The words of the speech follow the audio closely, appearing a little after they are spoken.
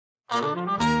So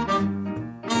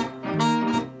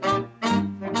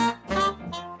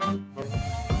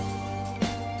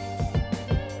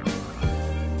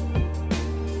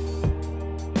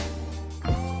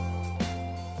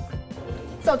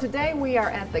today we are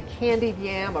at the Candied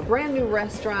Yam, a brand new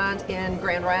restaurant in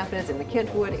Grand Rapids in the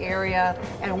Kentwood area,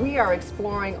 and we are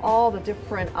exploring all the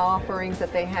different offerings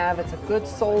that they have. It's a good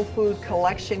soul food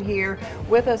collection here.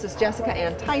 With us is Jessica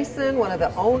Ann Tyson, one of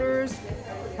the owners.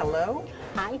 Hello.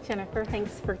 Hi, Jennifer.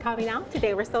 Thanks for coming out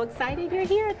today. We're so excited you're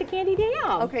here at the Candied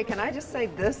Yam. Okay, can I just say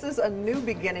this is a new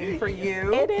beginning for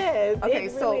you? It is. Okay,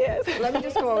 it so really is. let me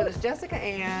just go over this. Jessica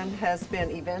Ann has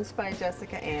been Events by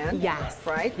Jessica Ann. Yes.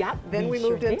 Right? Yep. Then we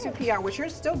moved sure into did. PR, which you're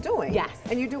still doing. Yes.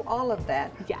 And you do all of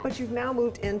that. Yes. But you've now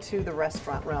moved into the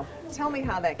restaurant realm. Tell me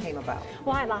how that came about.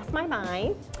 Well, I lost my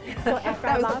mind. So after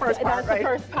That was the first part, that was right? the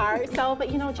first part. So, but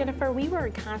you know, Jennifer, we were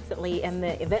constantly in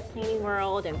the event planning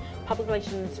world and public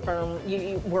relations firm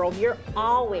world. You're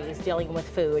always dealing with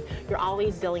food. You're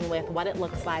always dealing with what it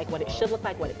looks like, what it should look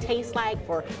like, what it tastes like,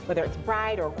 for whether it's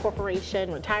bride or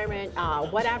corporation, retirement,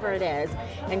 whatever it is.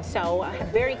 And so a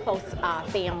very close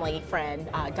family friend,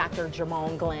 Dr.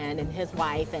 Jermone Glenn and his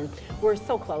wife, and we're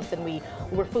so close, and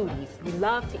we're foodies. We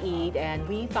love to eat, and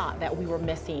we thought that we were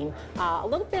missing a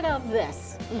little bit of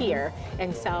this here.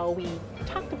 And so we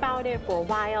talked about it for a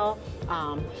while.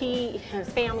 His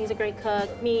family's a great cook.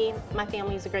 My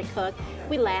family's a great cook.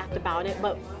 We laughed about it,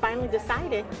 but finally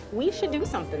decided we should do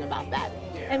something about that.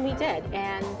 And we did,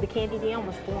 and the Candied Yam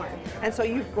was born. And so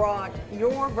you've brought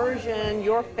your version,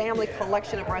 your family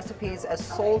collection of recipes as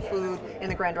soul food in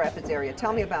the Grand Rapids area.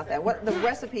 Tell me about that. What the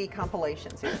recipe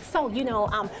compilations here? So, you know,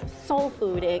 soul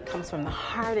food, it comes from the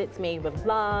heart. It's made with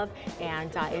love, and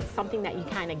it's something that you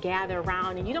kind of gather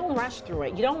around, and you don't rush through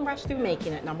it. You don't rush through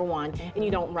making it, number one, and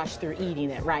you don't rush through eating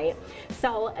it, right?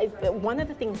 So one of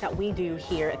the things that we do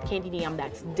here at Candied Yam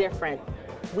that's different,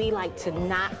 we like to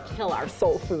not kill our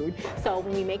soul food. So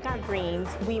when we make our greens,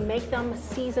 we make them,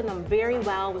 season them very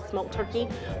well with smoked turkey,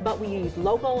 but we use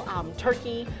local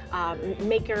turkey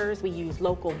makers, we use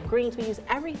local greens, we use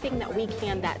everything that we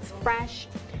can that's fresh,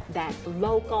 that's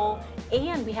local,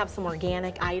 and we have some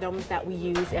organic items that we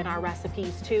use in our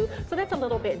recipes too. So that's a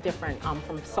little bit different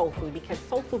from soul food, because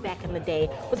soul food back in the day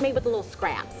was made with the little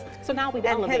scraps. So now we've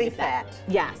elevated heavy fat.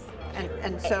 Yes.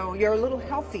 And so you're a little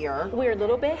healthier. We're a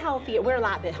little bit healthier. We're a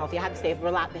lot bit healthier. I have to say we're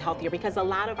a lot bit healthier because a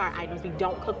lot of our items we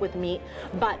don't cook with meat,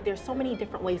 but there's so many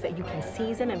different ways that you can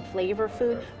season and flavor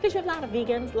food, because you have a lot of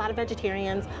vegans, a lot of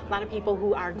vegetarians, a lot of people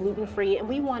who are gluten-free, and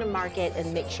we want to market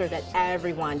and make sure that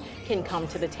everyone can come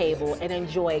to the table and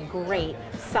enjoy great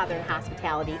Southern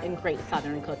hospitality and great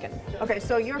Southern cooking. Okay,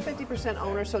 so you're a 50%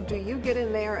 owner, so do you get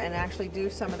in there and actually do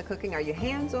some of the cooking? Are you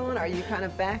hands-on? Are you kind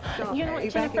of back? You know,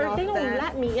 Jennifer, they don't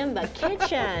let me in the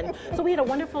kitchen. So we had a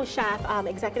wonderful chef,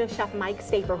 executive chef Mike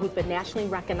Staper, who's been nationally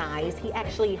recognized. He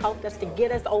actually helped us to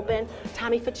get us open.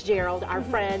 Tommy Fitzgerald, our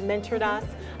friend, mentored us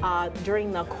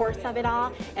during the course of it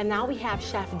all. And now we have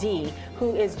Chef D,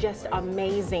 who is just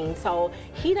amazing. So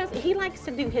he likes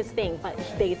to do his thing, but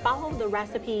they follow the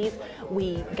recipes.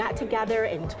 We got together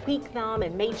and tweaked them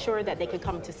and made sure that they could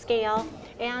come to scale.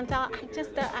 And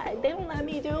they don't let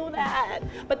me do that,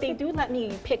 but they do let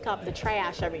me pick up the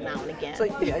trash every now and again. So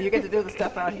yeah, you get to do the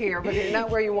stuff out here, but you're not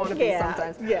where you want to be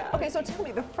sometimes. Yeah. Okay, so tell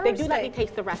me the first They do let me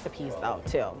taste the recipes though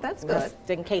too. That's good. Just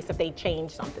in case if they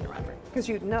change something or whatever. Because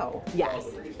you'd know. Yes.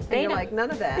 And you're like, none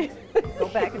of that. Go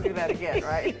back and do that again,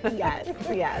 right? Yes,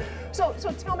 yes. So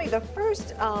tell me, the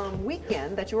first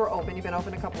weekend that you were open, you've been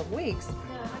open a couple of weeks,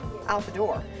 out the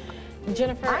door.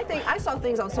 Jennifer, I think I saw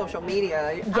things on social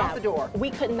media out the door. We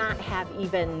could not have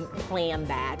even planned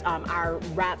that. Our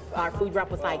food rep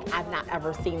was like, I've not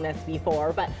ever seen this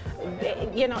before, but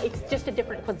you know, it's just a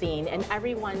different cuisine and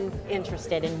everyone's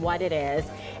interested in what it is.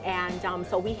 And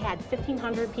so we had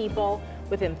 1,500 people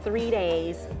within 3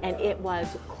 days, and it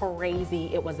was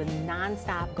crazy. It was a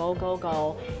nonstop go, go,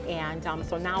 go. And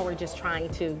so now we're just trying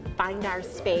to find our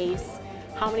space,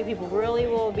 how many people really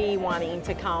will be wanting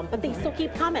to come, but they still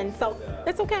keep coming, so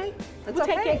it's okay. We'll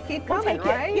take it. Keep coming,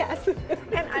 right? Yes.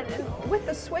 And with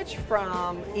the switch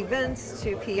from events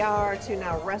to PR to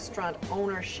now restaurant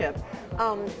ownership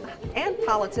and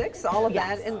politics, all of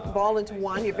that involved into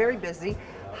one, you're very busy.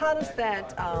 How does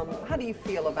that, how do you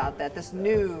feel about that, this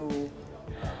new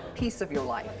piece of your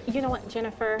life? You know what,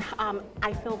 Jennifer,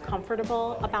 I feel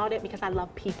comfortable about it because I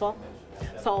love people.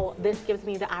 So this gives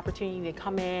me the opportunity to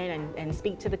come in and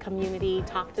speak to the community,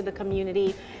 talk to the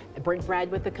community, break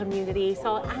bread with the community.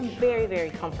 So I'm very, very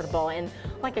comfortable. And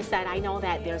like I said, I know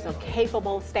that there's a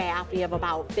capable staff. We have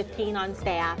about 15 on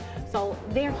staff. So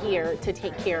they're here to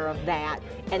take care of that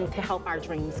and to help our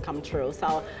dreams come true.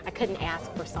 So I couldn't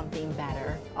ask for something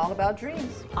better. All about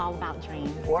dreams. All about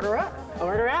dreams. Order up.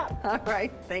 Order up. All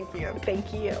right. Thank you.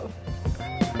 Thank you.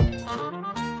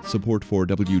 Support for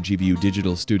WGVU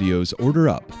Digital Studios Order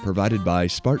Up, provided by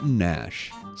Spartan Nash.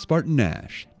 Spartan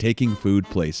Nash, taking food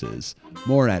places.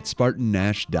 More at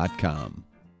spartannash.com.